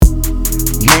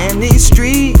these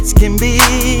streets can be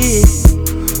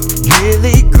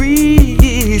really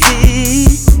greasy.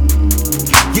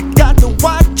 You got to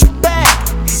watch your back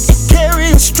and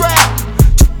carry a strap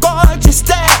to guard your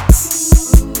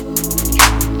stats.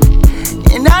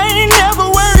 And I ain't never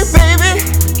worried, baby.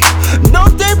 No,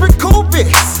 they recoup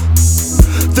it.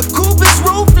 The coupe is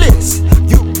ruthless.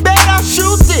 You better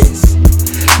shoot this.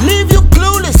 Leave you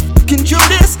clueless. Can you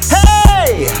this?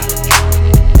 Hey!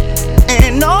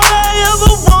 And all I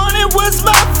ever wanted was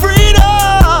my freedom.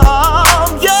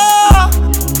 Yeah!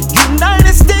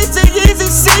 United States, a easy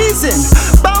season.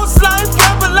 Bounce life,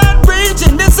 Caroline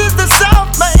region. This is the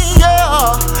South, man.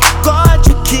 Yeah! Guard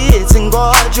your kids and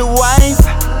guard your wife.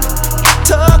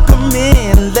 Tuck them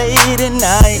in late at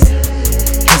night.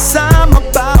 'Cause I'm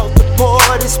about to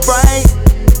pour this Sprite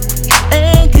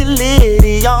and get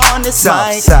litty on this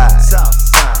mic. Southside,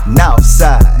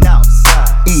 Northside,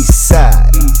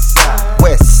 Eastside,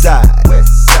 Westside,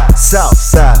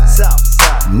 Southside,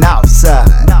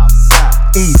 Northside,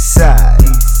 Eastside,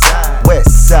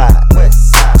 Westside.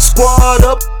 Squad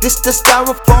up, this the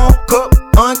styrofoam cup,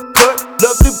 uncut.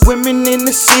 Lovely women in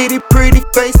the city, pretty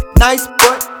face, nice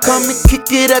butt. Come and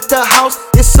kick it at the house,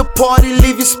 it's a party,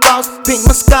 leave your spouse. Pink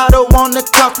Moscato on the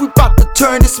couch, we bout to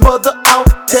turn this mother out.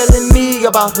 Telling me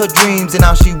about her dreams and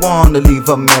how she wanna leave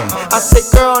her man. I say,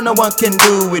 girl, no one can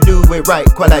do it right,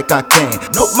 quite like I can.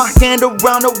 Put my hand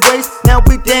around her waist, now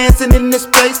we dancing in this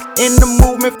place. In the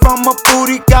movement from her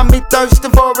booty, got me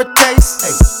thirsting for a taste.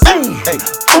 Hey,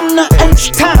 on the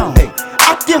H-Town,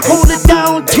 I can hold it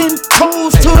down, 10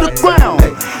 toes to the ground.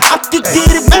 I can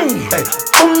get it,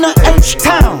 on the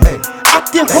H-Town, I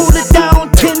can hold it down,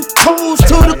 10 toes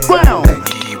to the ground.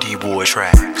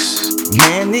 D.WardTrks.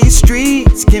 Man, these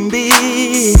streets can be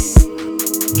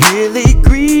really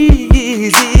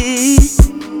greasy.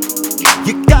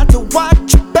 You got to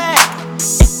watch your back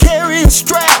and carry a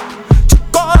strap to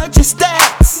guard your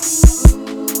stats.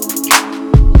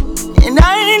 And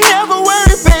I ain't never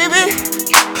worried, baby.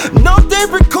 No, they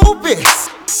recoup it.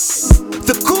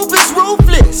 The coupe is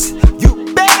ruthless.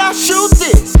 You better shoot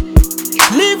this.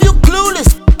 Leave you clueless.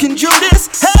 Can you this?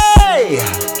 Hey!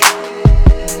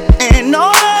 And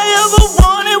all I ever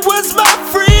wanted was my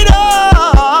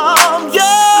freedom.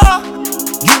 Yeah!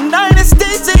 United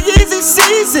States, a easy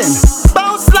season.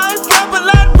 Bounce life,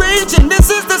 Caroline region. This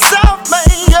is the South,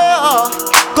 man. Yeah!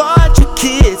 Guard your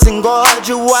kids and guard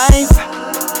your wife.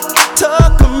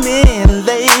 Tuck them in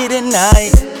late at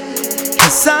night.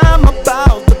 'Cause I'm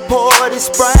about to pour this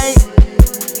Sprite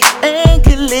and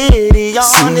get litty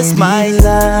on this mic.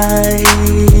 Light,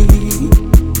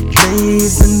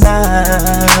 blaze the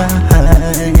night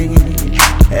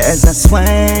as I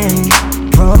swing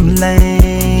from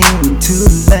lane to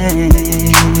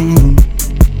lane.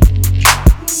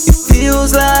 It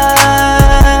feels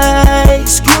like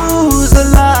screws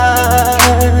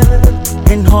alive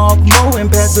and hawk mowing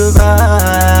past the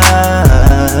ride.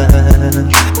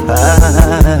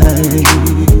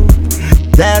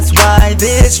 That's why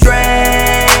this train